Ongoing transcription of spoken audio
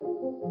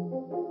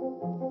Welcome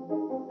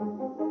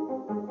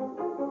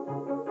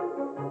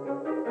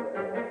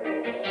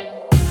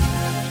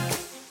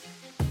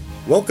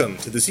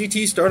to the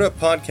CT Startup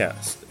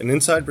Podcast, an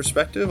inside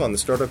perspective on the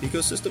startup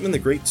ecosystem in the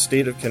great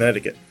state of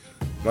Connecticut.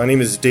 My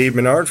name is Dave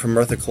Menard from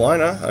Martha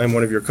Kalina. I'm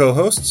one of your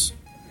co-hosts.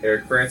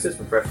 Eric Francis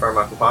from Fresh Farm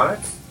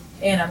Aquaponics.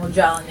 And I'm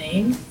Ojala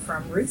Nain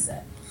from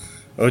Reset.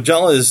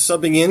 Ojala is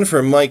subbing in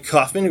for Mike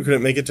Kaufman, who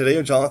couldn't make it today.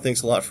 Ojala,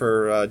 thanks a lot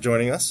for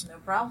joining us. No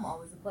problem.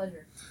 Always a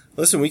pleasure.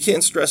 Listen, we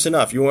can't stress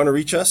enough. You want to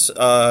reach us?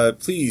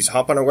 Please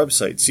hop on our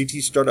website,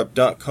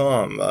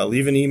 ctstartup.com.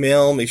 Leave an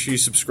email. Make sure you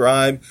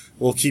subscribe.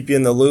 We'll keep you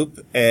in the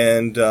loop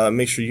and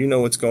make sure you know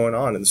what's going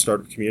on in the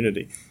startup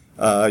community.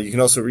 You can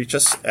also reach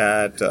us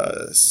at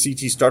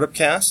CT Startup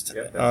Cast.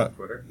 Yeah, that's on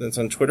Twitter. That's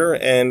on Twitter,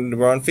 and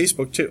we're on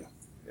Facebook too.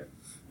 Yeah.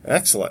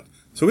 Excellent.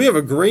 So we have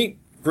a great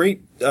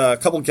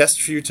couple guests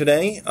for you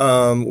today.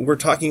 We're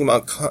talking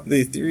about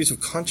the theories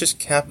of conscious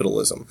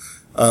capitalism,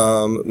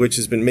 which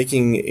has been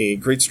making a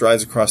great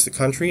strides across the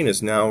country and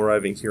is now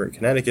arriving here in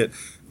Connecticut.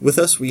 With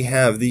us, we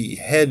have the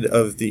head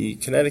of the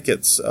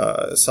Connecticut's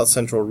South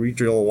Central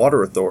Regional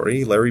Water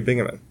Authority, Larry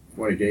Bingaman.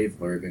 Morning, Dave.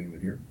 Larry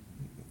Bingaman here.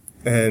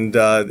 And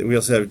we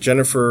also have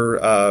Jennifer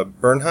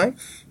Bernheim,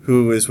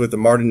 who is with the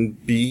Martin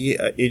B.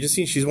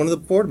 Agency. She's one of the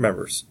board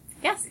members.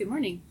 Yes, good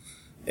morning.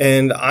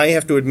 And I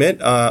have to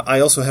admit, I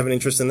also have an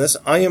interest in this.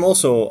 I am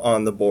also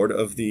on the board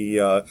of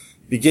the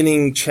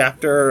beginning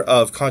chapter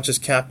of Conscious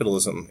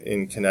Capitalism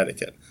in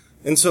Connecticut.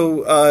 And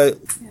so,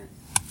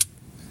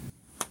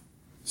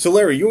 so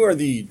Larry, you are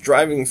the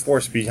driving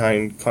force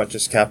behind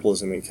Conscious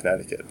Capitalism in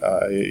Connecticut.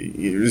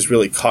 It has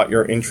really caught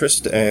your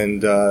interest,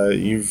 and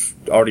you've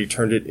already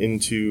turned it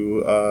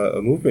into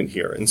a movement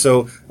here. And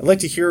so I'd like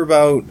to hear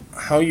about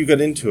how you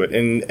got into it,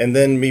 and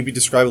then maybe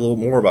describe a little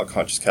more about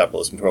Conscious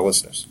Capitalism to our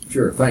listeners.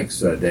 Sure. Thanks,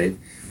 Dave.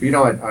 You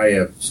know,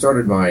 I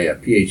started my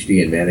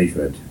PhD in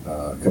management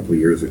a couple of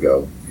years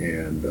ago,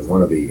 and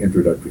one of the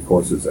introductory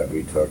courses that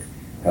we took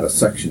had a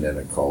section in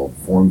it called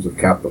Forms of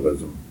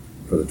Capitalism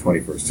for the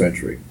 21st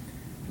Century.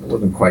 I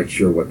wasn't quite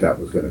sure what that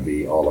was going to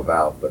be all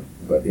about, but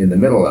in the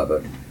middle of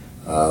it,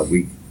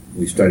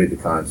 we studied the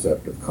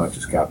concept of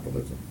conscious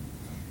capitalism.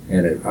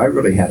 And I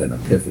really had an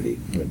epiphany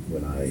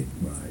when I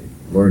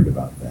learned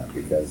about that,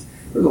 because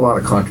there's a lot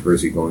of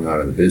controversy going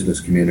on in the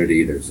business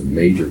community. There's some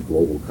major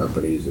global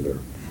companies that are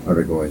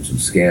undergoing some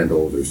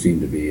scandals. There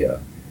seemed to be a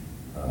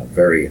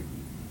very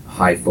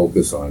high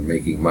focus on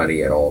making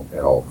money at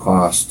all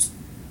costs.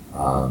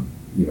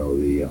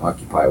 The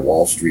Occupy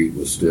Wall Street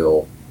was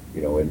still,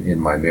 in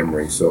my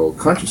memory. So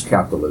conscious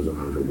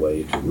capitalism was a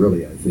way to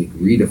really, I think,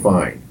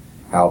 redefine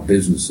how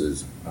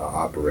businesses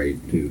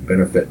operate to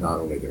benefit not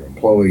only their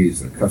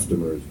employees, their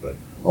customers, but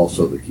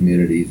also the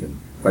communities and,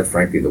 quite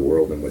frankly, the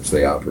world in which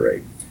they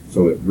operate.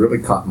 So it really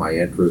caught my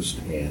interest,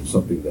 and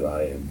something that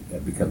I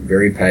have become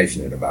very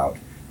passionate about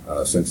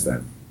since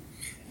then.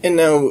 And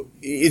now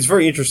it's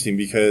very interesting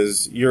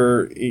because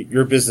your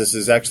business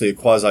is actually a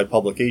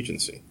quasi-public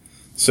agency.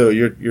 So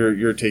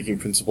you're taking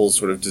principles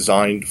sort of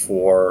designed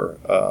for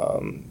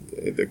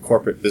the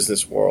corporate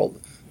business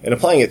world and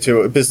applying it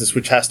to a business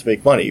which has to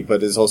make money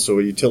but is also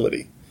a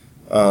utility,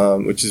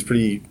 which is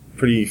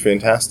pretty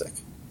fantastic.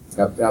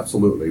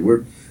 Absolutely.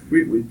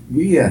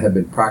 We have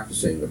been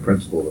practicing the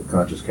principle of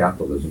conscious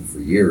capitalism for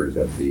years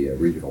at the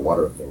Regional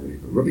Water Authority,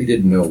 but really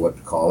didn't know what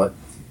to call it.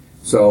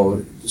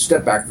 So to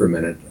step back for a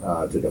minute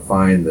to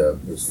define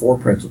there's four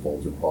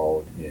principles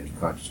involved in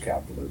conscious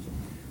capitalism.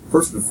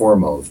 First and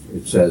foremost,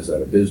 it says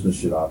that a business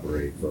should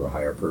operate for a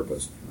higher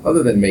purpose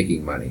other than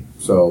making money.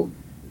 So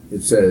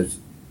it says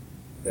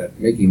that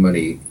making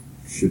money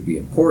should be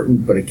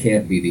important, but it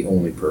can't be the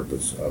only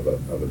purpose of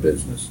a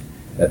business,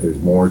 that there's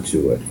more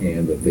to it,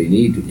 and that they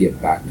need to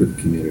get back to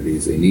the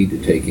communities. They need to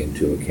take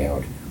into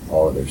account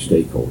all of their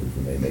stakeholders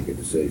when they make a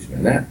decision.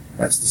 And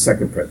that's the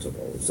second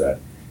principle, is that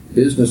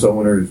business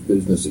owners,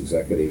 business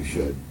executives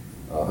should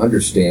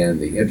understand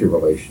the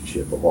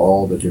interrelationship of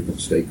all the different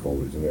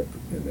stakeholders in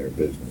their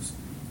business,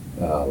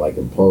 like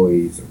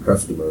employees, their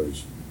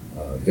customers,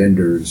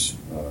 vendors,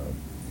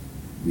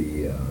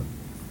 the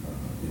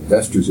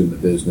investors in the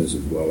business,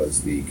 as well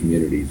as the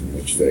communities in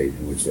which they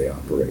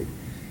operate.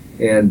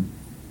 And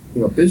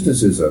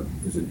business is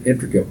an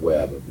intricate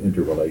web of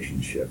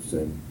interrelationships,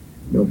 and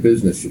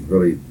business should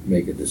really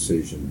make a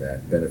decision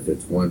that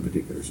benefits one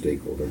particular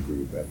stakeholder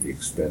group at the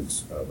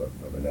expense of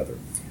another.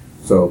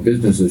 So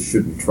businesses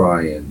shouldn't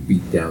try and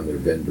beat down their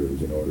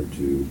vendors in order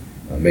to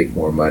make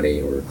more money,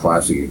 or a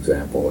classic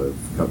example of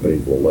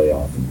companies will lay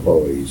off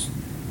employees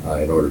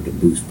in order to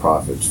boost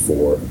profits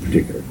for a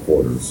particular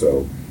quarter.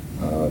 So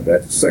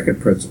that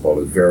second principle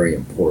is very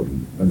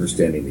important,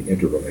 understanding the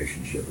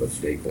interrelationship of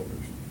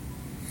stakeholders.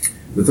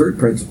 The third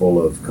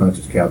principle of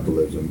conscious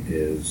capitalism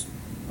is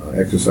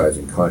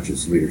exercising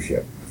conscious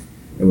leadership.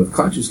 And with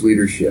conscious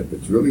leadership,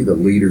 it's really the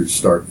leaders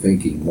start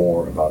thinking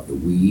more about the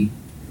we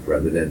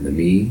rather than the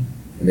me,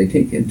 and they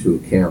take into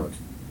account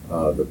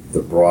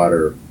the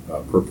broader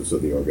purpose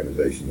of the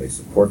organization. They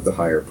support the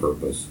higher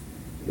purpose.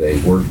 They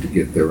work to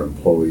get their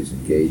employees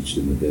engaged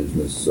in the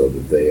business so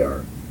that they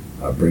are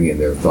bring in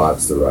their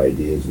thoughts, their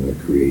ideas, and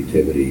their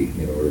creativity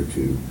in order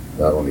to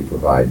not only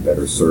provide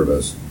better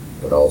service,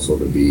 but also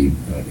to be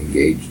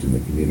engaged in the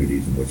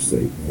communities in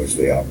which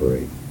they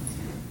operate.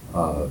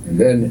 And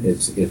then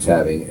it's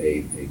having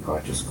a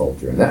conscious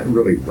culture, and that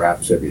really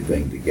wraps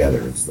everything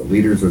together. It's the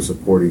leaders are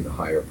supporting the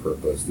higher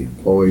purpose, the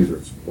employees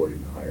are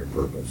supporting the higher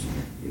purpose,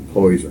 the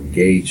employees are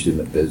engaged in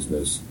the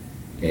business,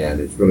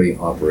 and it's really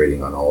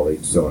operating on all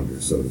 8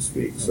 cylinders, so to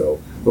speak. So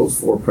those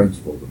 4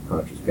 principles of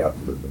conscious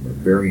capitalism are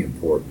very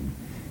important,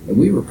 and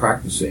we were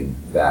practicing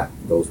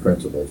those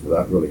principles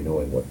without really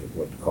knowing what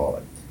to call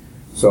it.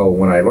 So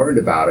when I learned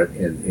about it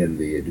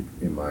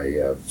in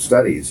my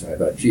studies, I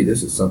thought, gee,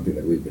 this is something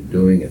that we've been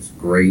doing. It's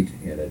great,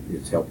 and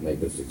it's helped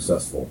make us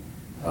successful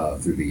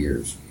through the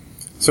years.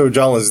 So,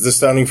 John, is this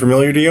sounding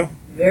familiar to you?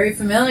 Very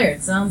familiar.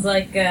 It sounds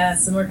like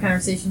similar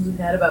conversations we've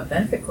had about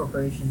benefit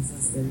corporations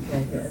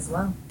as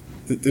well.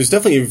 There's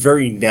definitely a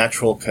very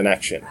natural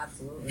connection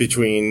Absolutely.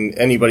 between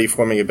anybody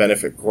forming a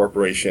benefit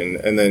corporation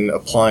and then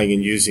applying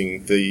and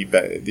using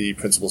the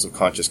principles of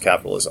conscious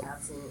capitalism.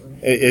 Absolutely.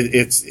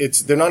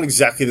 It's they're not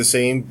exactly the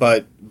same,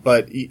 but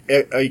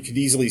I could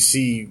easily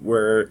see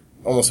where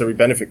almost every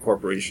benefit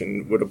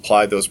corporation would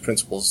apply those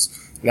principles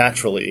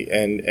naturally,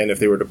 and if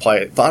they were to apply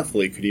it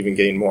thoughtfully, could even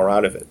gain more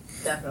out of it.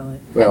 Definitely.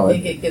 Well, I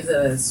think it gives it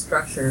a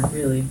structure,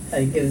 really.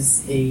 It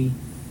gives a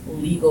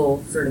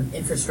legal sort of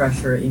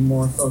infrastructure a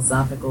more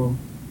philosophical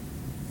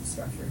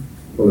structure.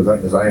 Well,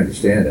 as I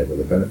understand it, with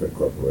a benefit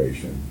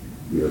corporation,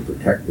 you're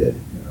protected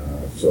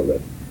so that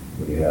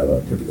when you have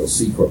a typical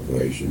C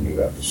corporation, you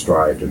have to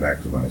strive to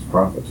maximize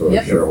profits, so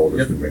Yep. the shareholders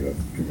Yep.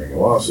 can bring a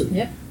lawsuit.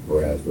 Yep.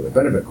 Whereas with a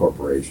benefit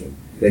corporation,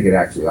 they could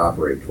actually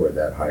operate toward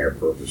that higher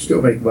purpose,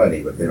 still make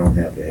money, but they don't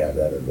have to have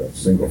that as a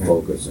single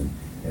focus, and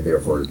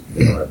therefore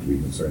they don't have to be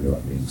concerned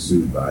about being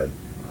sued by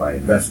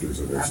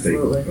investors or their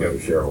Absolutely. or their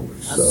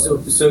shareholders.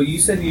 So you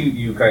said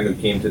you kind of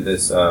came to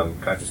this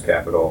conscious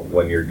capital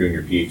when you're doing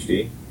your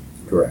PhD,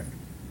 Correct.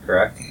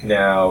 correct?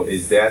 Now,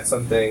 is that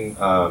something?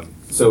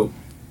 So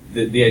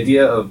the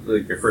idea of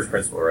like your first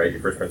principle, right? Your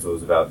first principle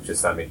is about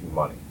just not making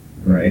money,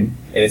 right? And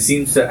it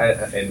seems to,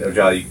 and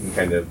Ojala, you can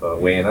kind of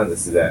weigh in on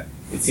this, is that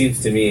it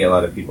seems to me a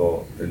lot of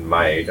people in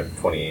my age, I'm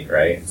 28,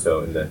 right? And so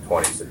in the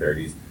 20s to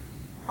 30s,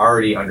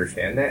 already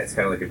understand that. It's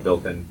kind of like a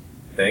built-in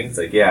thing. It's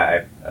like,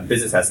 yeah, a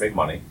business has to make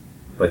money,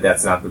 but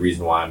that's not the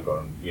reason why I'm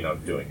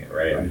doing it,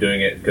 right? I'm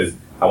doing it because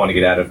I want to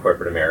get out of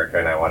corporate America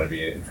and I want to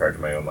be in charge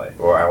of my own life,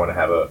 or I want to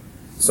have a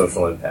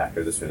social impact,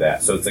 or this or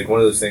that. So it's like one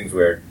of those things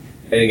where,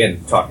 and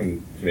again,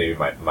 talking to maybe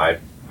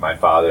my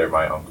father,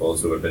 my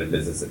uncles who have been in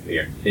business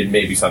here, it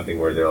may be something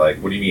where they're like,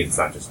 what do you mean it's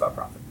not just about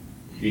profit?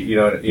 You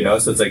know,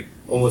 so it's like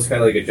almost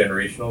kind of like a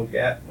generational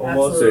gap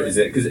almost. Absolutely. Or is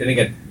it, because, and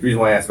again, the reason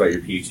why I asked about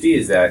your PhD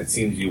is that it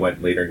seems you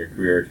went later in your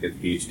career to get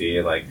the PhD,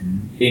 and like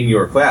in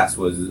your class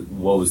what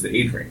was the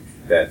age range?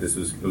 That was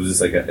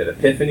this like an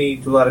epiphany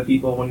to a lot of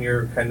people when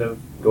you're kind of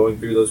going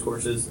through those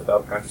courses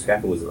about conscious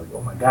capital? Was it like,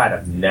 oh my God,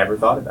 I've never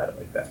thought about it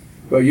like that?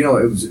 Well,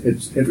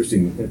 it's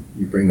interesting that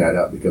you bring that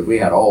up, because we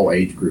had all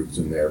age groups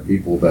in there,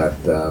 people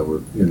that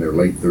were in their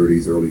late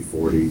 30s, early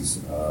 40s,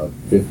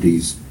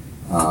 50s.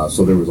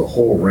 So there was a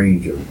whole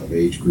range of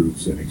age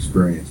groups and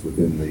experience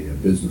within the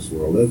business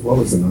world, as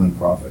well as the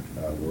nonprofit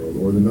world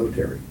or the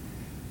military.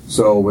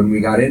 So when we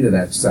got into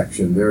that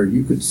section there,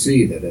 you could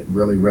see that it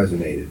really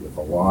resonated with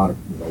a lot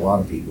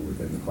of people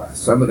within the class.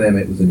 Some of them,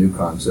 it was a new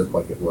concept,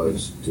 like it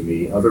was to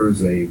me.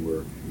 Others, they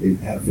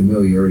had a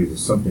familiarity with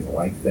something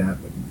like that,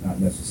 but not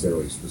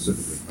necessarily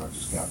specifically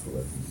conscious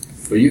capitalism.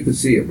 But you could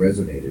see it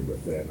resonated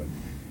with them,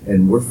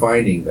 and we're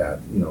finding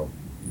that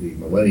the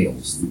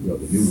millennials,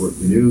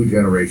 the new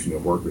generation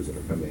of workers that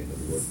are coming into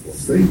the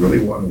workforce, they really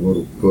want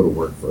to go to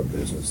work for a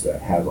business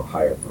that has a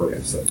higher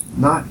purpose, that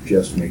not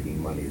just making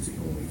money is the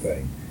only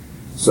thing.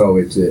 So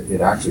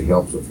it actually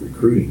helps with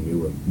recruiting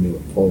new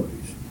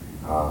employees,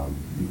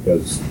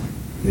 because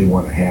they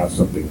want to have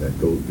something that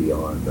goes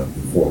beyond the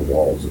four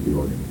walls of the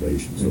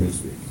organization, so to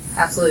speak.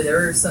 Absolutely. There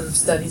were some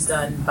studies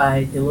done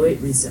by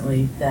Deloitte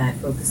recently that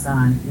focused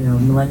on,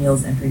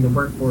 millennials entering the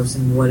workforce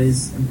and what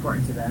is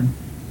important to them.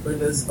 I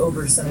believe it was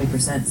over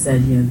 70%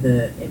 said,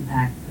 the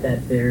impact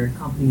that their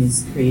company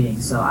is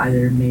creating. So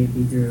either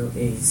maybe through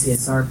a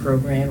CSR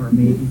program or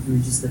maybe through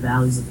just the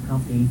values of the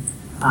company,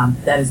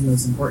 that is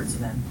most important to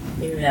them.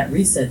 Even at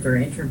Reset, their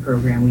intern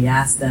program, we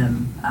asked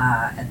them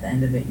at the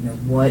end of it,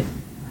 what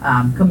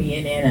coming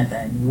in at the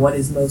end, what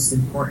is most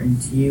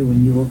important to you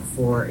when you look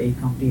for a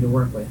company to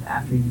work with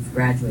after you've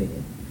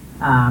graduated?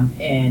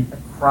 And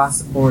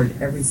across the board,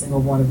 every single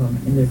one of them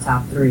in their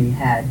top 3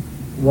 had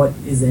what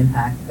is the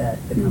impact that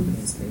the company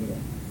is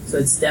creating. So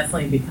it's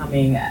definitely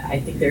becoming, I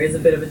think there is a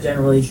bit of a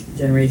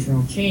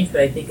generational change,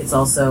 but I think it's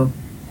also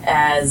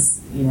as,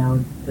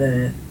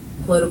 the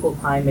political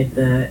climate,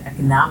 the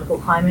economical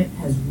climate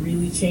has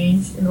really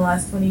changed in the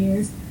last 20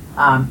 years.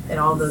 And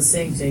all those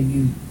things,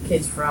 you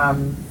kids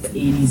from the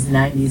 80s and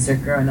 90s are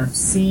growing up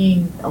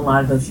seeing a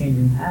lot of those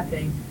changes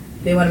happening.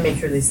 They want to make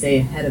sure they stay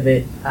ahead of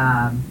it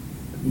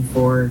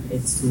before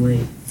it's too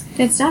late.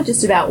 It's not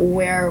just about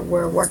where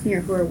we're working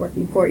or who we're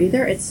working for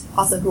either. It's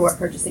also who we're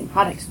purchasing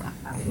products from.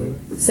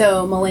 Absolutely.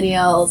 So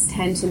millennials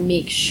tend to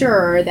make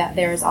sure that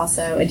there's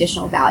also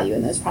additional value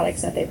in those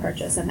products that they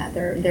purchase and that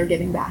they're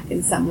giving back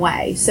in some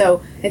way.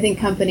 So I think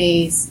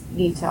companies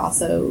need to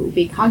also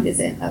be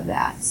cognizant of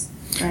that,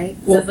 right?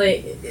 Well,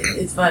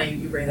 it's funny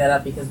you bring that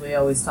up because we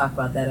always talk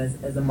about that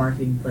as a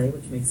marketing play,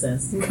 which makes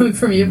sense coming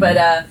from you. But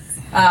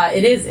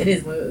it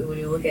is when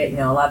you look at,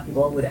 a lot of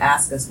people would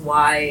ask us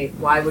why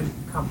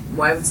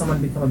would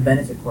someone become a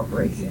benefit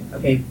corporation?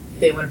 Okay,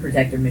 they want to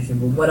protect their mission,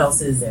 but what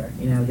else is there?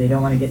 They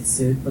don't want to get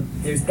sued, but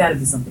there's got to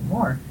be something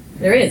more.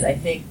 There is. I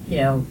think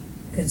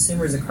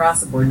consumers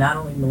across the board, not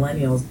only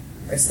millennials,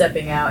 are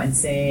stepping out and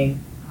saying,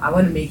 I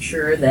want to make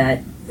sure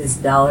that this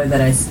dollar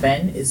that I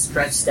spend is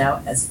stretched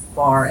out as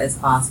far as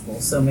possible.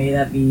 So may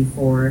that be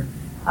for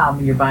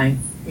when you're buying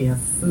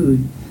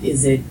food.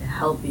 Is it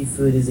healthy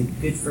food? Is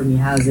it good for me?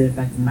 How is it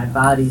affecting my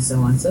body? So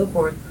on and so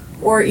forth.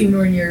 Or even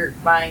when you're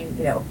buying,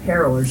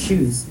 apparel or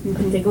shoes.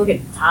 Take a look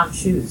at Tom's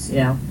shoes.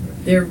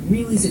 They're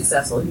really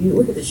successful. If you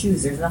look at the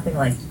shoes, there's nothing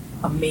like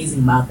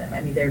amazing about them.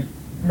 I mean, they're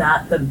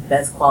not the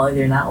best quality.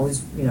 They're not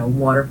always,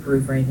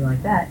 waterproof or anything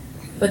like that.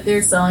 But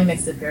they're selling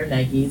next to a pair of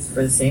Nikes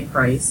for the same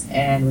price.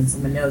 And when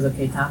someone knows,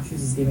 okay, Tom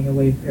Shoes is giving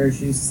away a pair of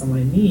shoes to someone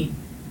in need,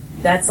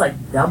 that's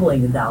like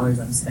doubling the dollars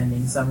I'm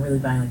spending. So I'm really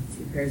buying like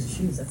 2 pairs of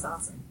shoes. That's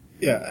awesome.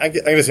 Yeah, I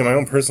gotta say my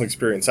own personal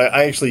experience.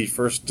 I actually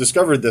first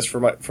discovered this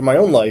for my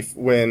own life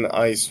when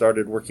I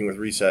started working with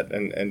Reset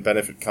and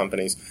benefit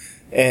companies,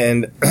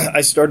 and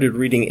I started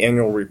reading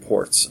annual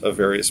reports of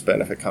various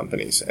benefit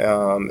companies.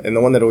 And the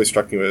one that always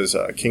struck me was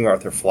King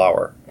Arthur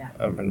Flour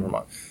in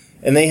Vermont,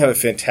 and they have a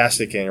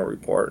fantastic annual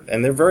report,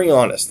 and they're very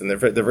honest and they're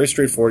very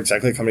straightforward,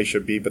 exactly like a company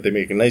should be. But they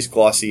make a nice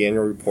glossy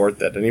annual report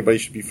that anybody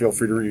should feel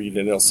free to read,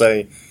 and they'll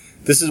say,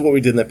 this is what we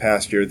did in the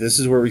past year. This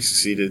is where we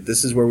succeeded.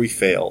 This is where we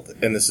failed.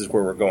 And this is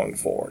where we're going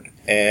forward.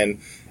 And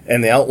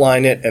they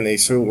outline it and they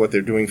show what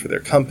they're doing for their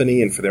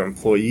company and for their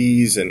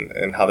employees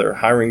and how they're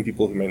hiring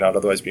people who may not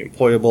otherwise be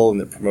employable and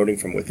they're promoting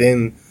from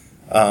within.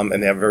 And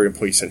they have a very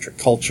employee-centric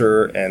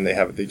culture and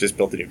they just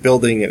built a new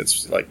building and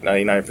it's like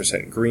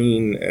 99%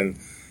 green.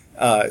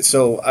 And,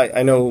 so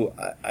I know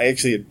I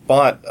actually had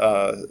bought,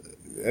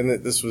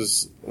 and this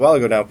was a while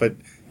ago now, but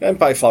I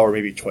buy flour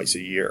maybe twice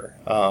a year.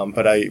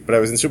 But I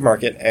was in the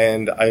supermarket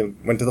and I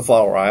went to the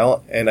flour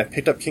aisle and I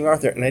picked up King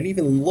Arthur and I didn't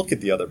even look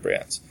at the other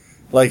brands.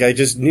 Like I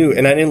just knew,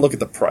 and I didn't look at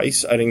the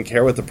price. I didn't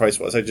care what the price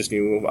was. I just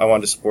knew I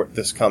wanted to support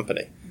this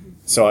company.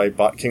 So I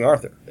bought King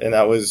Arthur and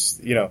that was,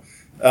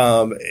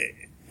 and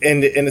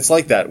it's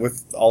like that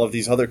with all of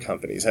these other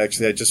companies.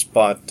 Actually, I just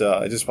bought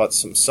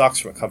some socks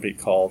from a company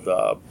called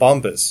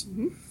Bombas.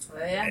 Mm-hmm. Oh,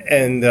 yeah.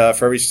 And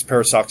for every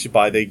pair of socks you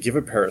buy, they give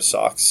a pair of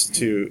socks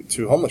to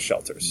homeless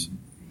shelters.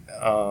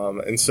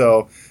 And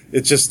so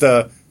it's just,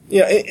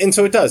 and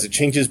so it does. It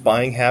changes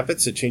buying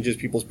habits. It changes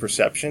people's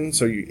perception.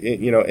 So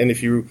and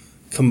if you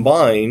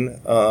combine,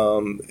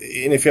 and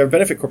if you have a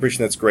benefit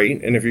corporation, that's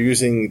great. And if you're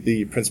using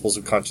the principles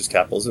of conscious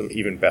capitalism,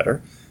 even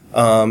better.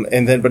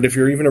 But if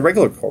you're even a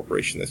regular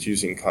corporation that's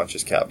using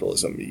conscious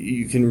capitalism,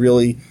 you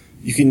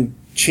can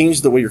change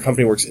the way your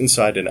company works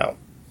inside and out.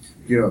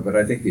 But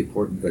I think the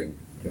important thing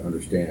to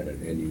understand,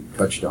 and you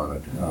touched on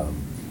it,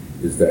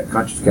 is that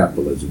conscious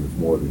capitalism is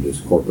more than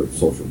just corporate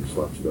social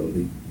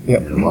responsibility.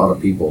 Yep. And a lot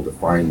of people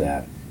define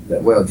that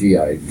well, gee,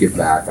 I give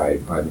back,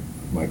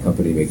 my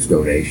company makes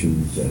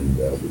donations, and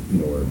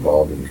we're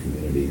involved in the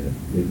community. And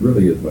it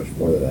really is much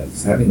more than that.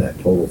 It's having that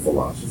total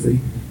philosophy.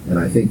 And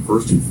I think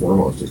first and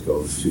foremost, it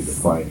goes to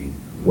defining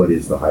what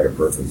is the higher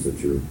purpose that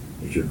your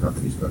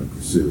company's going to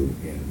pursue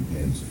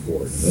and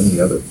support. And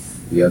then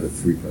the other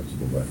 3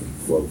 principles I think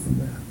flow from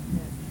that.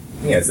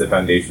 Yeah, it's the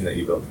foundation that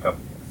you build the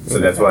company. So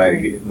that's why,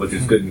 which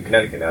is good in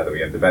Connecticut now that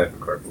we have the benefit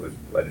corp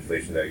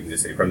legislation that you can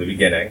just say from the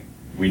beginning,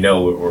 we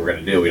know what we're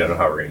going to do. We don't know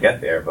how we're going to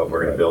get there, but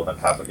we're going to build on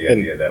top of the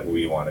idea that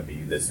we want to be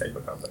this type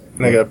of company.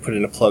 And I got to put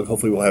in a plug.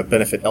 Hopefully we'll have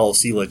benefit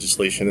LLC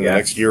legislation in the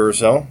next year or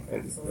so.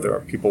 And there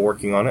are people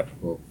working on it.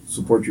 We'll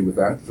support you with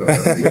that. So,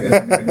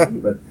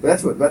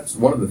 but that's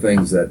one of the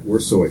things that we're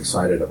so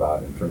excited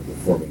about in terms of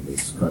forming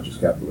this conscious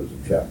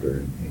capitalism chapter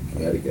in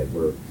Connecticut.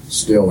 We're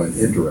still an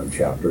interim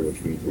chapter,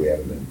 which means we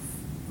haven't been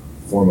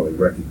formally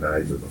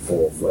recognized as a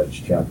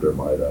full-fledged chapter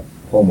by the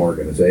home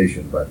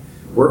organization, but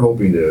we're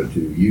hoping to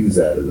use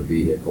that as a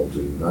vehicle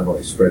to not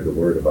only spread the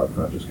word about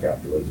conscious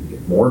capitalism,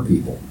 get more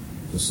people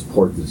to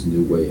support this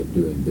new way of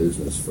doing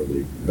business for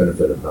the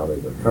benefit of not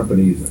only their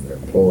companies and their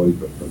employees,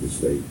 but for the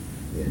state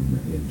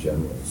in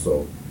general.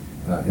 So,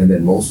 and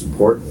then most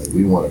importantly,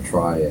 we want to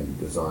try and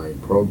design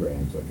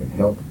programs that can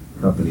help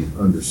companies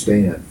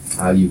understand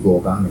how you go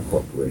about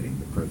incorporating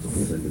the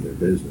principles into their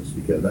business,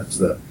 because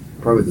that's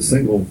probably the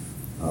single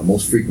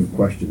most frequent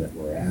question that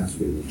we're asked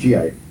is, gee,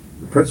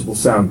 the principles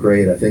sound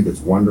great. I think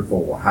it's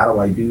wonderful. Well, how do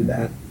I do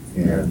that?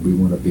 And we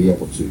want to be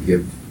able to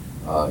give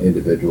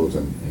individuals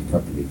and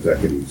company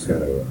executives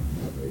kind of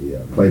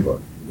a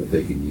playbook that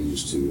they can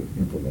use to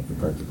implement the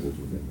principles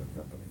within their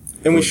company.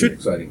 And we It's should an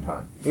exciting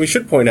time. we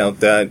should point out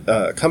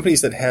that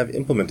companies that have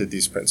implemented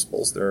these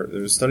principles,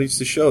 there's studies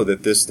to show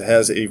that this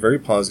has a very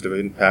positive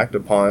impact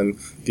upon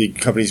the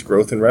company's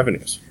growth and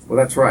revenues. Well,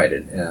 that's right.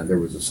 And there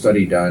was a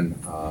study done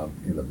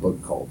in a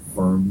book called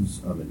Firms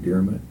of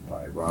Endearment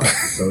by Raj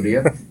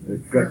Sisodia.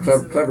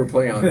 Clever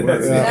play on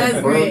words.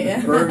 That's great,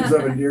 yeah. Firms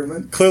of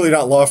Endearment. Clearly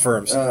not law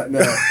firms.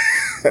 No.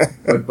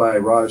 But by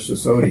Raj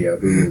Sisodia,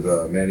 who is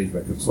a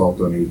management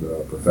consultant. He's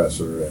a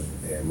professor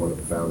and one of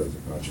the founders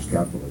of Conscious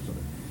Capitalism.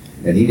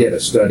 And he did a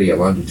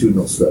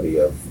longitudinal study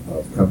of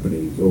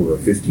companies over a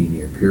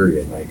 15-year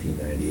period,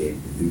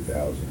 1998 to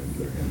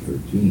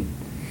 2013.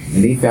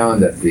 And he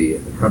found that the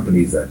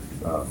companies that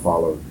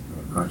followed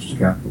conscious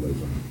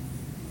capitalism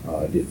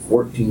did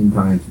 14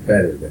 times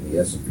better than the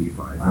S&P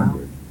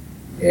 500,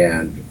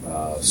 and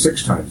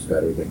 6 times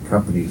better than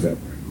companies that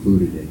were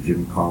included in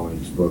Jim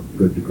Collins' book,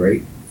 Good to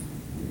Great.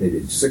 They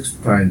did 6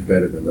 times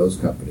better than those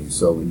companies.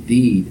 So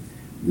indeed,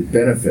 the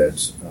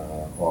benefits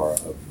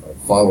of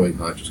following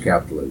conscious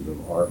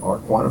capitalism are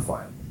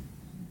quantifiable.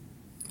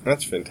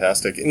 That's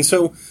fantastic. And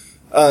so,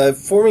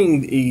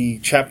 forming a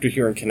chapter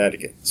here in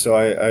Connecticut. So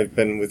I've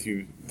been with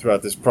you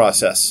throughout this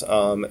process,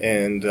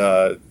 and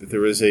there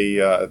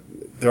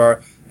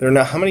are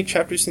now how many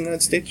chapters in the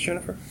United States,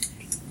 Jennifer?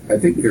 I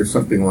think there's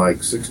something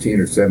like 16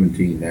 or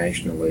 17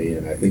 nationally,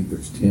 and I think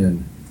there's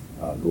 10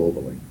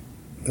 globally.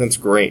 That's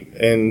great.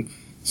 And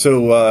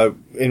so,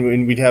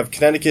 and we'd have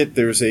Connecticut.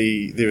 There's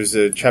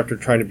a chapter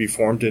trying to be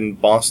formed in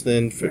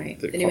Boston, for Right,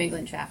 the New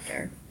England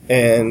chapter.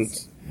 and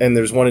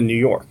there's one in New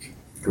York.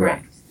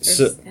 Correct.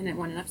 So- And then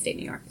one in upstate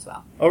New York as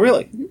well. Oh,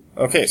 really?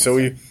 Okay, so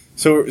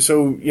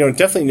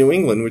definitely New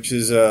England, which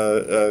is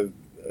a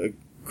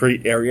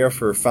great area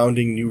for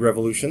founding new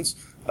revolutions,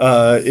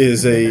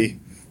 is a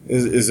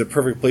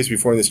perfect place to be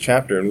forming this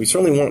chapter, and we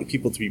certainly want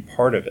people to be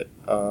part of it.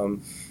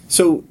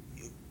 So,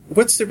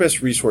 what's the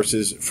best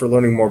resources for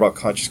learning more about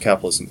conscious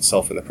capitalism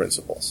itself and the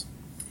principles?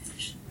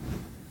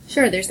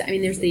 Sure, there's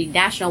the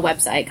national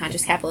website,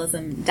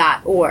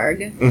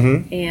 consciouscapitalism.org,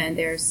 Mm-hmm. and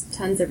there's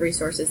tons of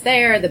resources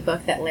there. The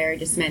book that Larry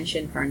just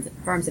mentioned,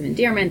 Firms of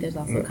Endearment, there's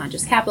also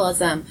Conscious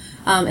Capitalism.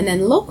 And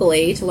then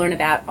locally, to learn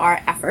about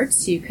our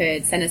efforts, you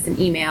could send us an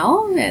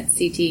email at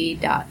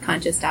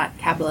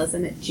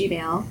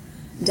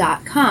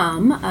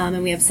ct.conscious.capitalism@gmail.com.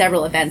 And we have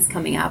several events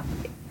coming up,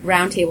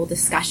 roundtable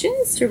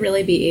discussions to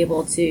really be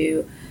able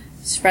to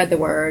spread the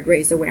word,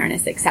 raise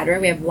awareness, etc.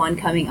 We have one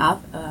coming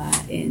up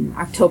in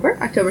October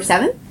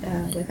 7th,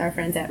 with our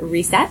friends at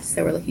Reset,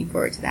 so we're looking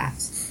forward to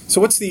that. So,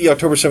 what's the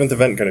October 7th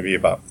event going to be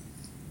about?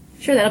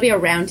 Sure, that'll be a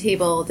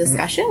roundtable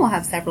discussion. We'll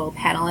have several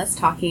panelists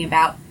talking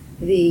about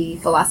the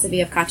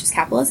philosophy of conscious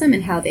capitalism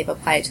and how they've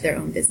applied it to their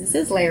own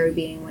businesses, Larry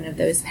being one of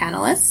those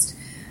panelists.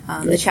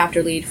 The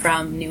chapter lead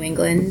from New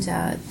England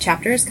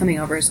chapter is coming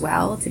over as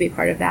well to be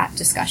part of that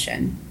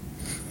discussion.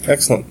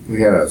 Excellent.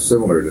 We had a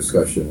similar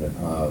discussion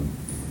a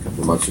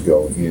couple of months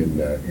ago in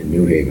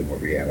New Haven, where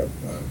we had a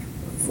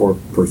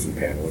 4-person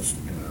panelist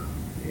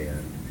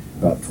and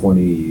about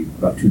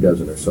 2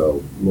 dozen or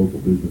so local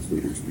business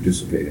leaders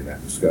participate in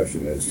that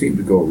discussion. And it seemed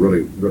to go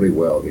really, really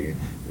well. The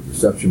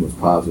reception was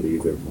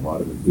positive. There was a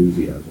lot of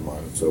enthusiasm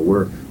on it. So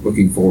we're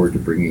looking forward to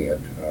bringing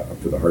it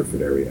up to the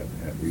Hartford area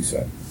at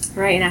Reset.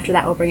 Right, and after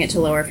that we'll bring it to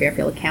Lower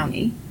Fairfield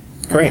County.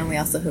 Great. And then we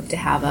also hope to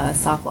have a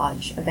soft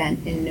lodge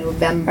event in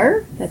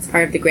November. That's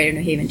part of the Greater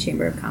New Haven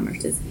Chamber of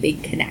Commerce's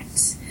Big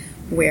Connect,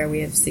 where we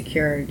have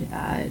secured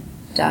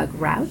Doug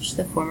Rauch,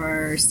 the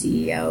former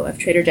CEO of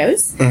Trader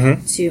Joe's,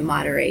 to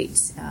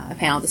moderate a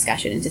panel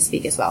discussion and to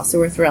speak as well. So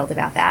we're thrilled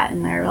about that,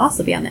 and Larry will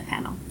also be on that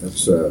panel.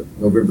 That's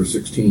November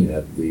 16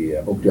 at the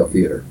Oakdale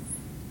Theater.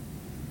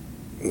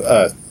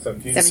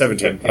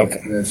 17.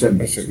 Okay.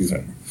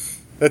 17.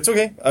 That's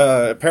okay.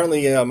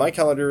 Apparently, my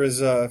calendar is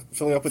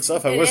filling up with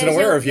stuff I wasn't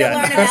aware of yet.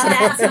 You'll learn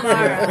about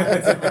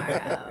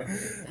that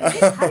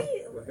tomorrow.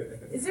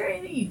 Is there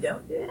anything you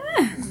don't do?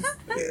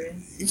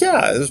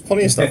 Yeah, there's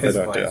plenty of stuff I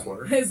don't do. That's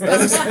what I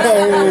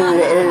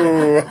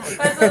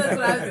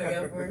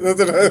was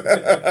going to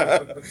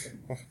go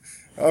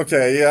for.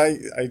 Okay, yeah,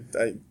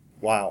 I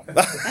wow.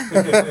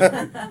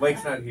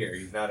 Mike's not here.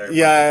 He's not our.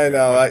 Yeah, I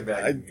know. I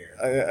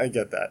I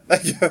get that.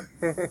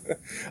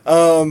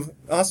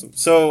 Awesome.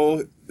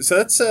 So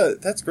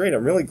that's great.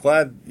 I'm really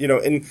glad.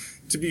 And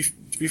to be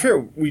fair,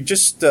 we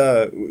just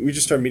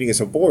started meeting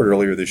as a board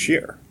earlier this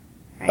year.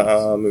 Right.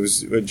 It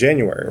was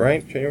January,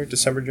 right? January,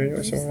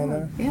 somewhere around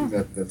there. Yeah,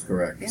 That's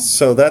correct. Yeah.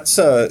 So that's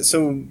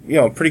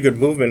pretty good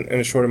movement in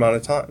a short amount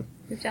of time.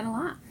 we've done a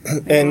lot.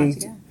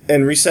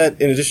 And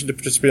Reset, in addition to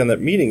participating on that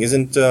meeting,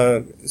 isn't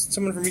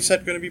someone from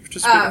Reset going to be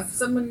participating?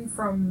 Someone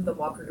from the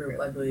Walker Group,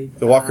 I believe.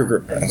 The Walker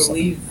Group. I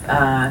believe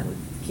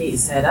Kate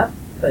set up,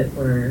 but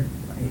we're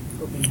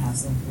hoping to have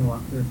someone from the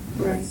Walker Group.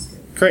 Right.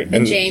 Great.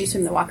 And James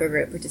from the Walker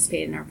Group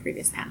participated in our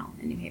previous panel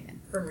in New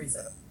Haven. From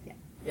Reset.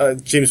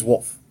 James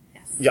Wolfe.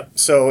 Yes. Yep.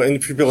 So, and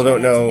if people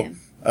don't Shout out to know, him.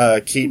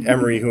 Kate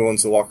Emery, who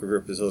owns the Walker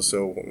Group, is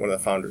also one of the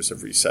founders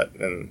of Reset,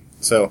 and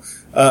so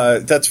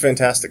that's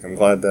fantastic. I'm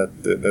glad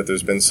that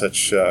there's been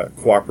such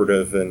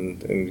cooperative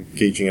and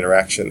engaging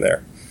interaction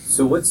there.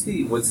 So what's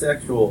the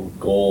actual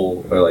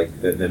goal, or like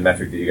the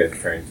metric that you guys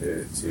are trying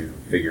to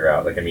figure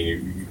out? Like, I mean,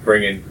 you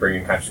bring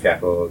in conscious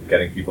capital,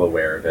 getting people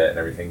aware of it and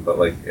everything, but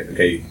like,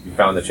 okay, you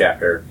found the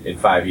chapter. In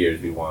 5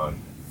 years, we want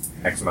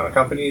X amount of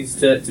companies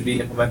to be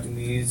implementing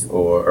these,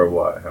 or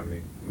what? How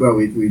many? Well,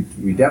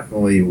 we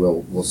definitely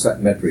will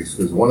set metrics,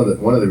 because one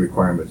of the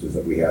requirements is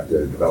that we have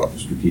to develop a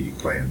strategic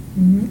plan,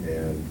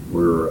 and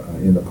we're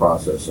in the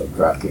process of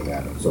drafting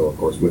that. And so, of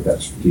course, with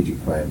that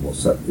strategic plan, we'll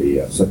set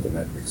the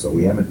metrics. So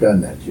we haven't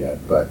done that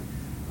yet, but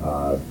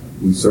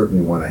we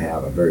certainly want to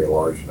have a very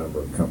large number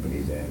of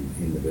companies and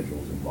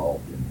individuals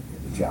involved in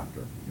the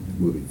chapter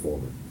moving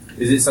forward.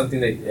 Is it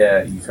something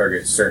that you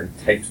target certain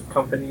types of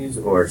companies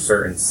or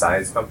certain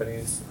size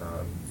companies?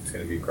 It's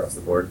going to be across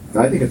the board?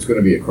 I think it's going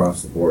to be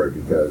across the board,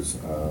 because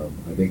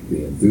I think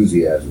the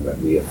enthusiasm that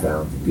we have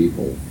found from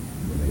people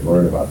when they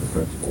learn about the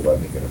principle, I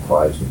think it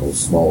applies to both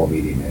small,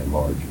 medium, and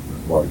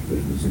large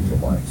businesses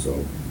alike.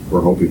 So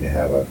we're hoping to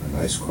have a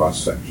nice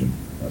cross-section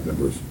of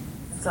members,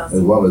 That's awesome.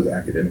 as well as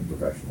academic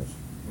professionals.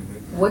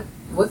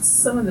 What's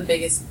some of the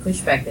biggest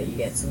pushback that you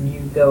get? So when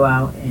you go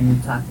out and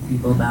you talk to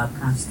people about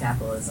conscious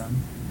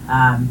capitalism,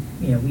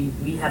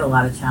 we had a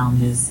lot of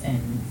challenges,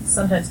 and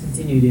sometimes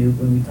continue to,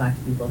 when we talk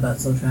to people about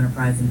social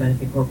enterprise and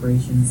benefit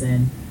corporations,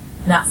 and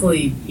not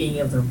fully being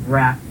able to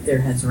wrap their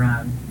heads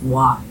around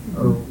why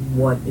or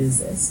what is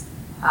this.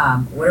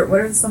 What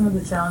are some of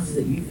the challenges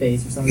that you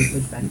face, or some of the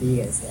pushback that you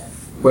guys get?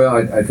 Well,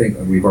 I think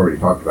we've already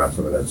talked about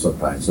some of that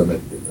sometimes.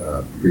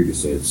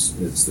 Previously,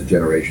 it's the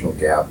generational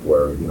gap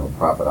where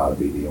profit ought to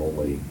be the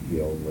only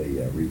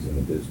reason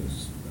a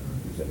business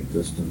is in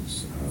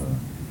existence.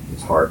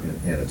 It's hard,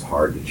 and it's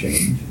hard to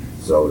change.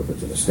 So if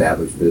it's an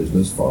established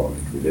business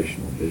following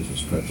traditional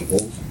business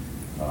principles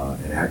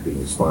and acting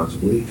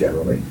responsibly,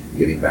 generally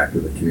giving back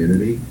to the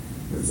community,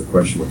 there's the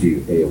question: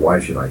 why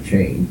should I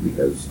change?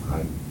 Because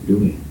I'm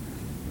doing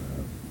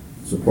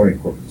supporting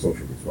corporate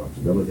social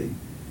responsibility.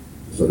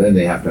 So then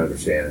they have to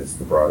understand it's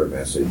the broader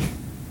message,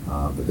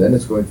 but then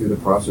it's going through the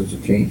process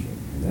of changing,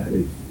 and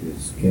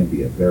that can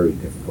be a very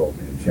difficult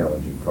and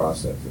challenging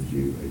process, as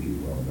you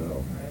well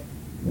know.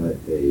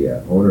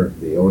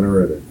 The owner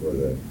or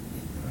the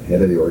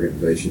head of the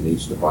organization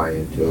needs to buy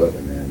into it,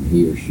 and then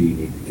he or she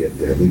needs to get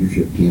their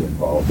leadership team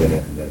involved in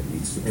it, and then it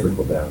needs to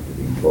trickle down to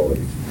the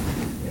employees.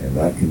 And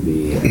that can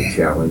be a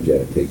challenge,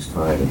 and it takes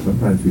time. And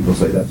sometimes people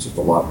say that's just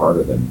a lot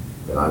harder than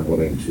I'm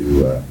willing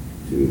to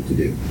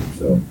do.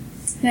 So.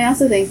 And I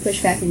also think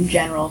pushback in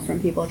general from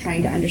people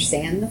trying to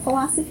understand the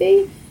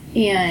philosophy.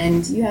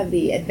 And you have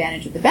the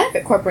advantage of the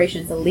benefit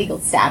corporation. It's a legal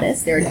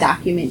status. There are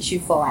documents you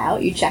fill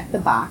out, you check the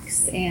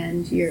box,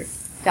 and you're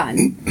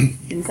done.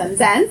 In some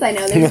sense, I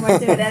know there's more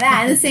to it than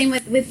that. And the same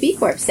with B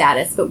Corp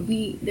status, but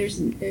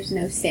there's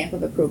no stamp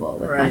of approval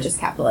with conscious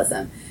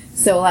capitalism.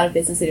 So a lot of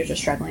business leaders are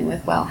struggling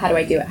with, well, how do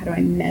I do it? How do I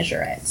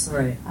measure it?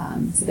 Right.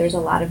 So there's a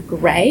lot of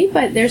gray,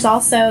 but there's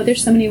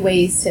so many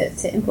ways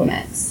to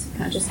implement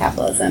conscious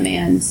capitalism.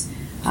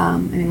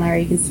 And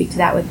Larry, you can speak to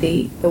that with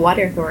the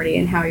Water Authority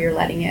and how you're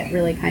letting it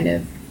really kind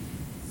of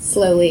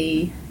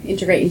slowly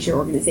integrate into your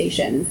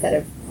organization instead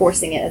of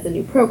forcing it as a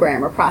new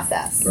program or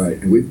process. Right,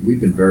 and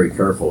we've been very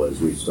careful as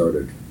we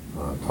started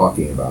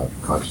talking about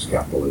conscious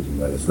capitalism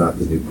that it's not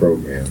the new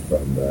program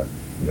from the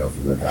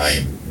guy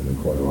in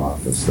the corner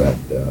office that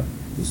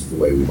this is the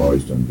way we've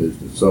always done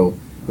business. So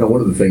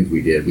one of the things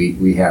we did,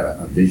 we had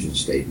a vision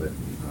statement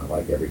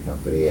like every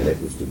company, and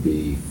it was to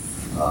be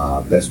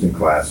best in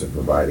class in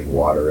providing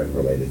water and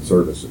related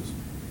services.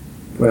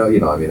 Well,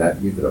 that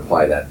you could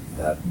apply that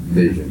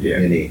vision to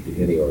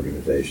any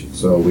organization.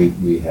 So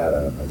we had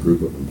a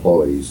group of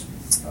employees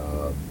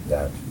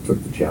that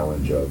took the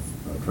challenge of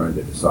trying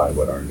to decide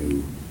what our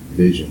new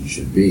vision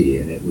should be,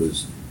 and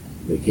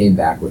they came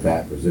back with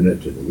that,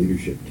 presented to the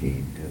leadership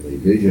team, and the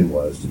vision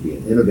was to be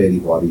an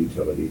innovative water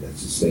utility that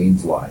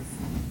sustains life.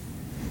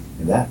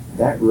 And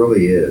that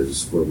really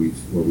is where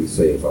we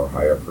say is our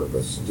higher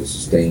purpose, to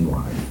sustain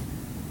life.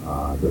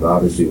 But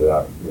obviously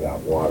without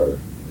water,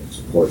 it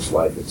supports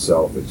life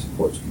itself, it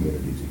supports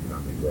communities'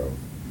 economic growth.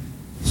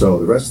 So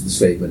the rest of the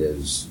statement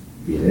is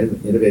be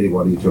an innovative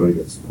water utility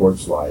that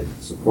supports life,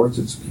 supports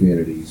its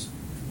communities,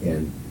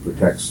 and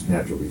protects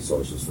natural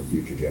resources for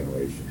future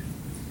generations.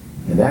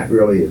 And that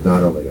really is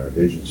not only our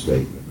vision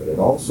statement, but it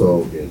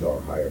also is our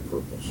higher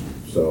purpose.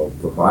 So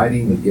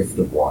providing the gift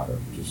of water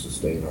to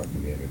sustain our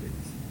community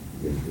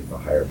is the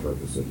higher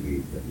purpose that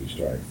we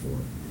strive for.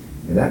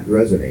 And that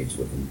resonates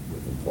with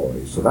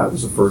employees. So that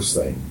was the first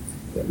thing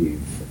that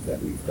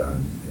we've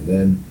done. And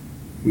then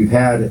we've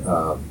had,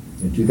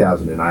 in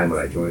 2009 when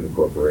I joined the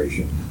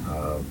corporation,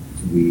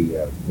 we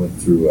went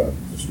through a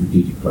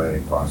strategic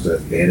planning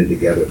process, banded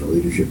together the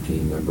leadership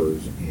team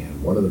members,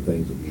 and one of the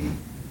things that we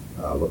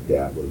looked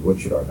at was what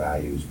should our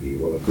values be.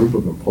 Well, a group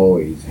of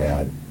employees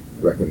had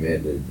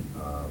recommended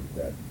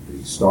that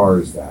the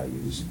STARS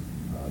values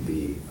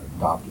be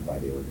adopted by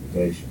the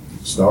organization.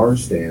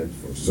 STARS stands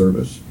for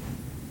service,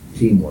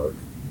 teamwork,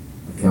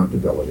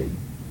 accountability,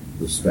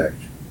 respect,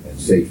 and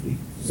safety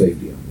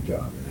on the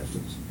job, in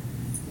essence.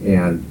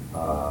 And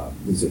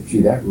we said,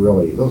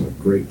 those are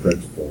great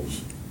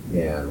principles,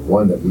 and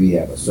one that we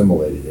have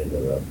assimilated into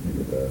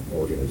the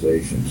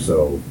organization.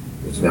 So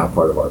it's now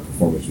part of our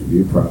performance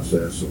review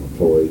process, so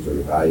employees are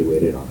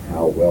evaluated on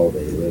how well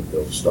they live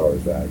those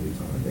STARS values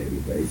on a daily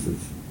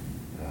basis.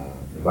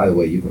 And by the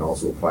way, you can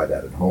also apply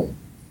that at home.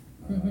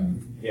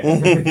 Yeah.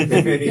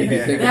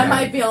 That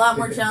might be a lot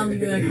more challenging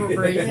than a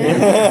corporation.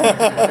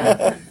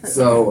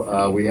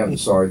 So we have the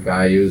STARS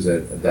values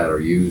that are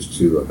used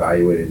to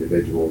evaluate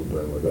individuals.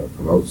 When we're going to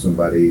promote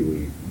somebody,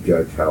 we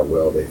judge how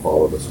well they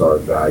follow the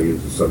STARS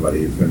values. If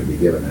somebody is going to be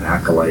given an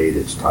accolade,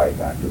 it's tied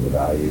back to the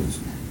values.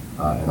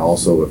 And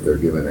also, if they're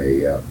given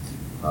a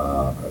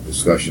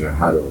discussion on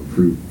how to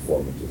improve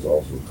performance, is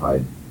also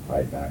tied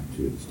back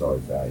to the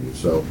STARS values.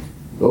 So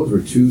those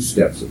are two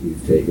steps that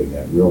we've taken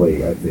that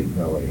really, I think,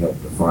 not only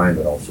help define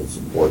but also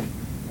support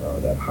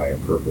that higher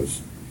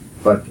purpose.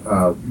 But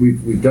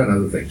we've done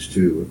other things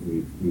too.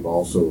 We've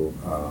also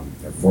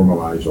have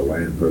formalized a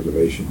land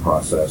preservation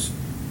process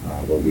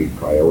where we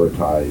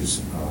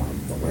prioritize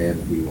the land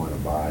that we want to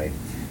buy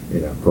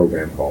in a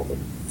program called the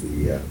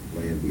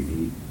Land We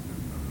Need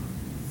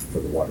for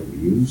the Water We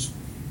Use.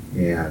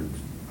 And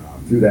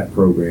through that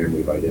program,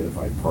 we've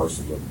identified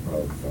parcels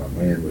of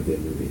land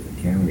within New England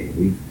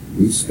County.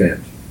 We've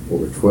spent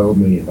over $12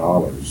 million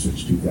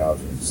since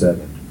 2007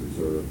 to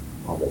preserve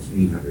almost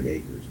 800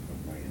 acres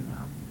of land.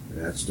 And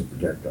that's to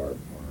protect our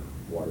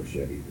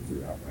watershed either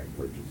through outright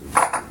purchases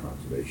or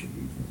conservation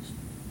easements.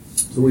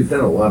 So we've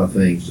done a lot of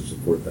things to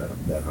support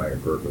that higher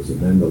purpose. And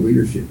then the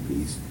leadership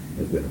piece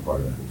has been a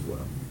part of that as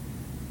well.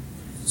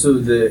 So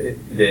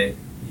the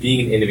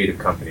being an innovative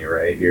company,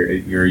 right?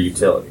 You're a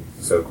utility,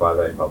 so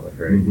quasi-public,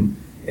 right? Mm-hmm.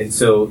 And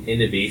so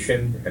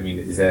innovation, I mean,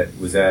 was that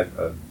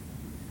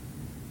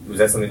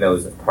something that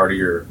was a part of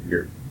your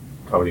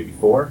company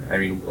before? I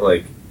mean,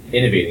 like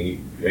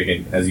innovating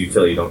again as a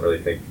utility, you don't really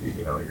think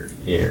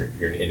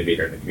you're an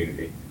innovator in the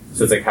community.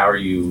 So it's like, how are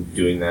you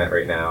doing that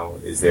right now?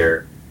 Is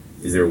there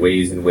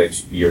ways in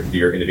which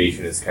your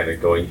innovation is kind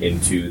of going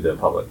into the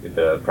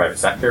private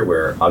sector,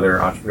 where other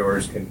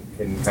entrepreneurs can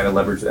kind of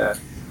leverage that?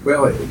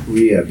 Well,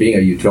 we being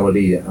a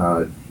utility,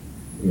 the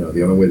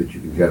only way that you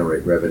can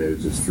generate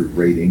revenues is through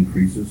rate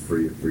increases for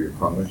your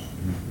product.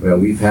 Well,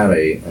 we've had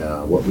a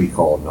what we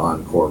call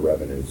non-core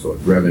revenue, so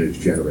it's revenues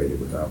generated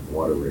without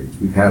water rates.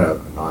 We've had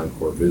a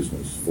non-core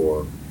business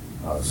for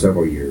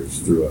several years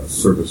through a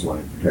service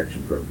line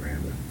protection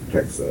program that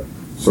protects the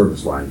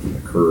service line from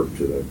the curb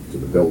to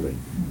the building,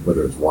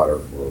 whether it's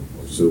water or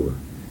sewer.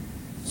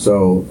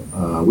 So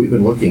we've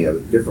been looking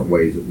at different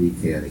ways that we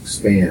can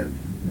expand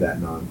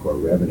that non-core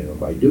revenue, and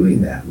by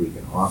doing that, we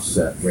can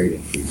offset rate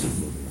increases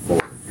moving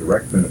forward,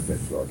 direct benefit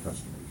to our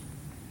customers.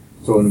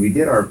 So when we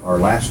did our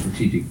last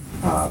strategic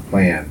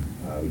plan,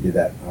 we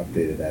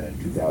updated that in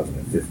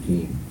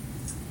 2015.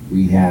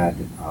 We had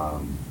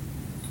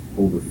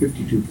over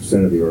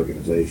 52% of the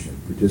organization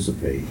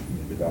participate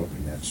in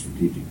developing that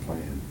strategic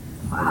plan.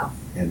 Wow.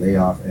 And they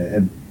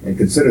and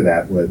consider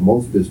that with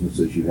most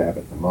businesses, you have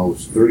at the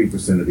most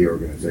 30% of the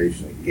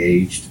organization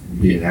engaged,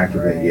 being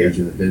actively engaged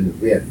in the business.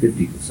 We had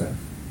 50%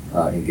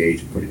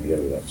 engaged in putting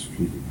together that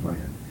strategic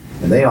plan.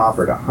 And they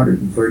offered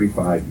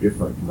 135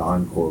 different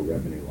non-core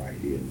revenue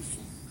ideas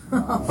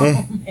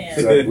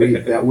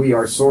that we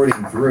are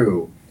sorting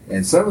through.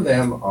 And some of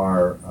them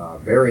are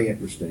very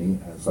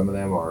interesting. Some of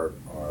them are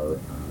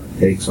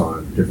takes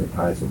on different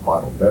types of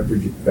bottled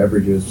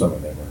beverages. Some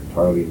of them are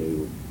entirely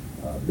new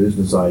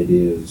business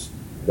ideas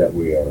that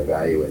we are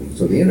evaluating.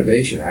 So the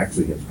innovation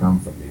actually has come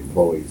from the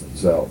employees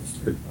themselves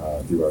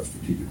through our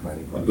strategic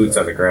planning process. Boots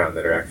on the ground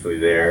that are actually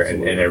there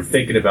and are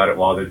thinking about it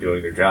while they're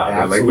doing their job.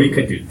 They're like, we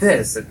could do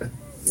this.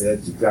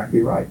 That's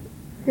exactly right.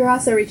 You're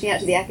also reaching out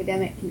to the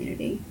academic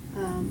community,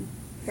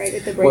 right,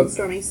 with the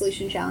Brainstorming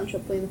Solution Challenge,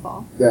 hopefully in the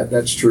fall.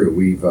 That's true.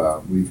 We've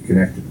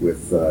connected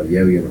with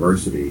Yale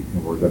University,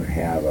 and we're going to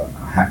have a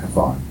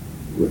hackathon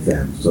with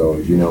them. So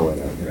as you know, in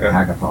a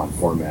hackathon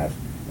format,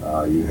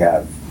 you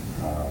have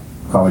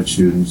college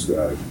students,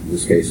 in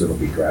this case it'll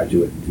be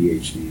graduate and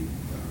PhD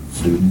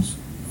students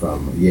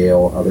from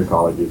Yale, other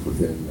colleges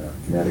within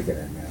Connecticut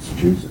and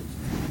Massachusetts.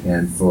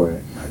 And for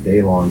a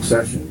day-long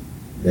session,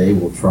 they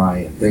will try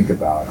and think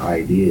about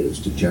ideas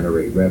to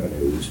generate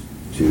revenues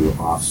to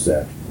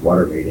offset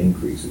water rate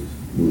increases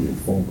moving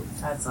forward.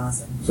 That's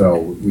awesome. So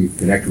we've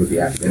connected with the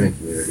academic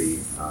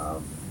community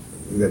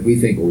that we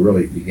think will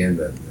really be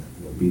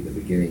the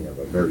beginning of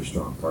a very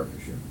strong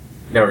partnership.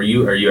 Now, are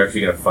you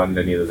actually going to fund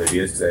any of those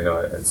ideas? Because I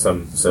know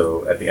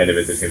so at the end of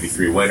it, there's going to be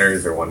 3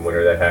 winners or 1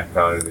 winner of that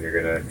hackathon, and then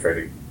you're going to try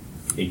to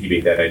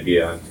incubate that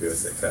idea into a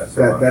success.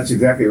 That's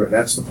exactly right.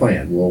 That's the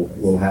plan.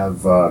 We'll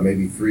have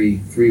maybe three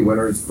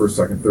winners, first,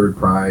 second, third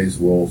prize.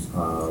 We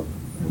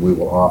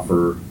will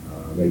offer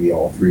maybe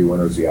all 3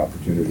 winners the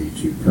opportunity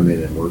to come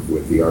in and work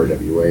with the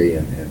RWA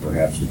and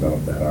perhaps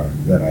develop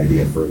that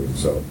idea further.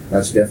 So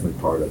that's definitely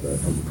part of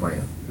the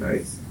plan.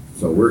 Nice.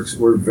 So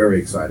we're very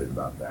excited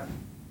about that.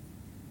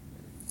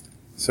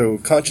 So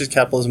conscious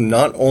capitalism,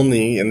 not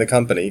only in the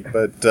company,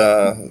 but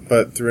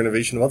through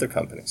innovation of other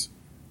companies.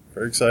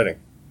 Very exciting.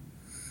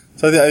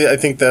 So I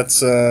think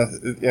that's,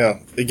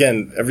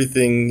 again,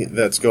 everything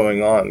that's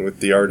going on with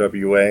the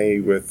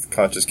RWA, with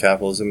conscious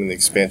capitalism and the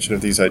expansion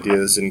of these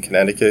ideas in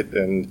Connecticut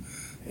and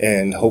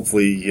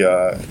hopefully,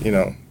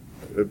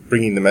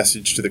 bringing the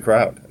message to the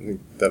crowd. I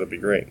think that'll be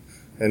great.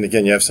 And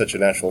again, you have such a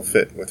natural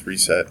fit with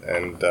Reset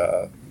and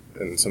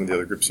some of the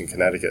other groups in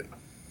Connecticut.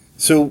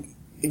 So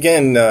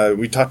again,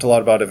 we talked a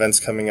lot about events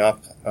coming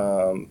up,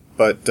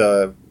 but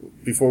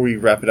before we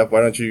wrap it up, why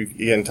don't you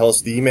again tell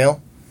us the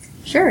email?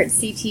 Sure, it's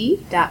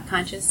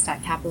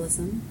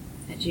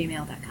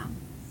ct.conscious.capitalism@gmail.com.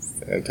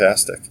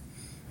 Fantastic.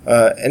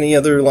 Any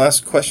other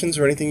last questions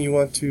or anything you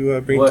want to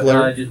bring to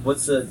Larry? Just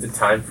what's the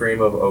time frame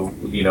of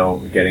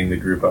getting the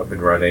group up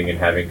and running and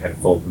having kind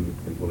of full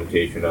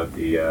implementation of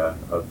the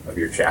of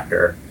your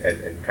chapter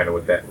and kind of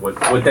what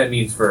that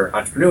means for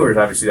entrepreneurs,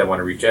 obviously, that want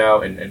to reach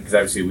out and because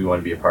obviously we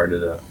want to be a part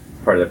of the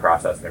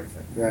process and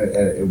everything. Right,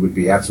 it would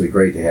be absolutely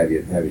great to have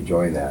you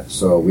join that.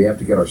 So we have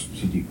to get our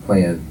strategic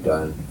plan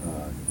done,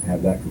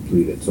 have that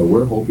completed. So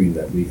we're hoping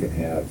that we can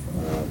have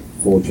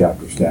full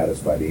chapter status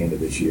by the end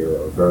of this year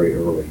or very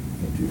early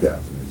in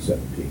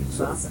 2017.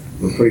 So Awesome.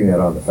 we're putting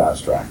that on the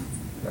fast track.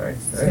 Nice.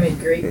 It's going to be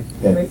great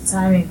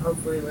timing,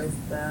 hopefully, with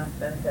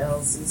benefit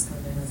LLCs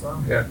coming in as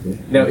well. Yeah.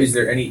 Now, is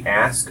there any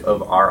ask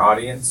of our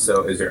audience?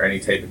 So, is there any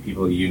type of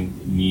people you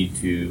need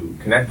to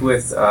connect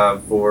with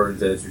for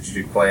the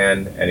strategic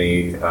plan?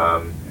 Any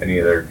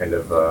other kind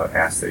of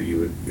ask that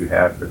you would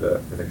have for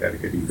the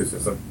Connecticut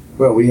ecosystem?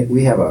 Well,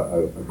 we have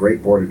a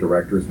great board of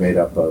directors made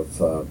up of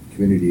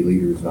community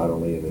leaders, not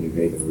only in the New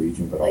Haven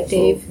region, but Like also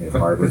Dave. in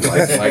Harvard,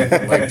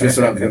 like just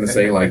what I was going to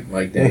say,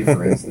 like Dave,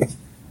 for instance.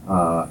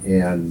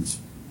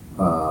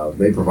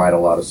 They provide a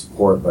lot of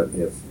support, but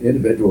if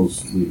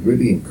individuals, we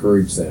really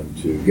encourage them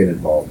to get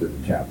involved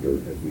in the chapter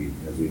as we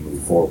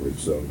move forward.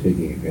 So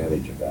taking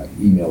advantage of that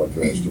email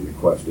address to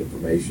request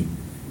information,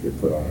 get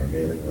put on our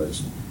mailing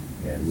list,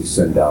 and we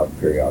send out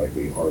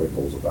periodically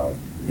articles about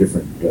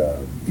different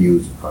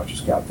views of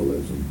conscious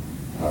capitalism,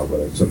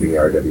 whether it's something the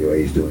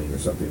RWA is doing or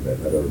something that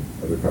other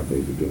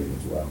companies are doing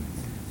as well.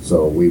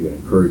 So we would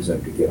encourage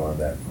them to get on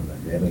that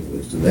mailing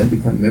list and then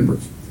become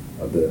members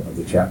of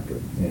the chapter.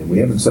 And we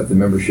haven't set the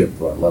membership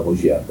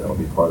levels yet. That'll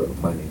be part of the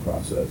planning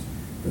process.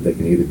 But they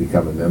can either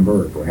become a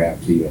member or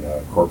perhaps even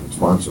a corporate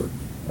sponsor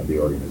of the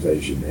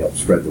organization to help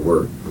spread the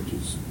word, which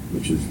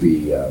is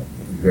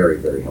very,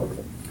 very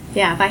helpful.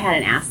 Yeah, if I had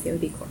an ask, it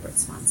would be corporate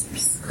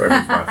sponsors.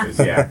 Corporate sponsors,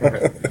 yeah. All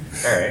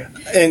right.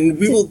 And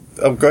we will...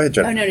 Oh, go ahead,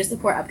 Jen. Oh, no, to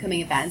support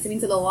upcoming events. I mean,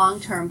 so the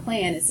long-term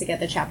plan is to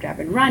get the chapter up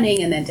and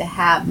running and then to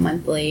have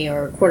monthly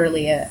or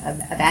quarterly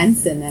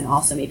events and then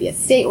also maybe a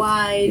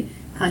statewide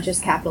conscious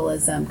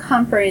capitalism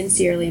conference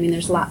yearly. I mean,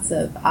 there's lots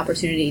of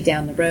opportunity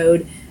down the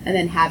road. And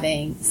then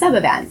having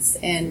sub-events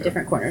in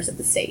different corners of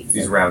the state.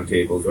 These round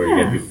tables where you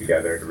get people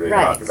together to really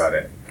talk about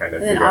it. Kind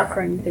of and then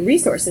offering the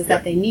resources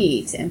that they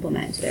need to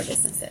implement to their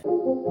businesses.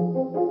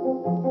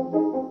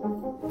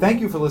 Thank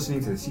you for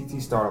listening to the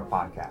CT Startup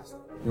Podcast.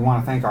 We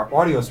want to thank our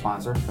audio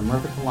sponsor, the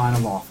Murtha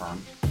Kalina Law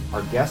Firm,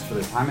 our guests for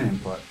their time and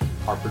input,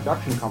 our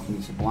production company,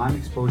 Sublime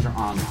Exposure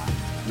Online,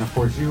 and of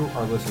course you,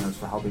 our listeners,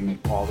 for helping make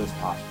all this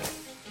possible.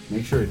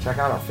 Make sure to check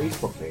out our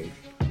Facebook page,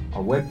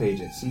 our webpage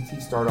at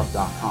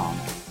ctstartup.com,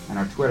 and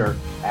our Twitter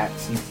at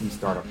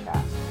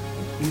CTStartupCast.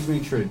 And please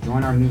make sure to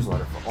join our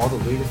newsletter for all the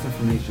latest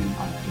information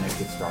on the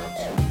Connecticut Startup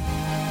Scene.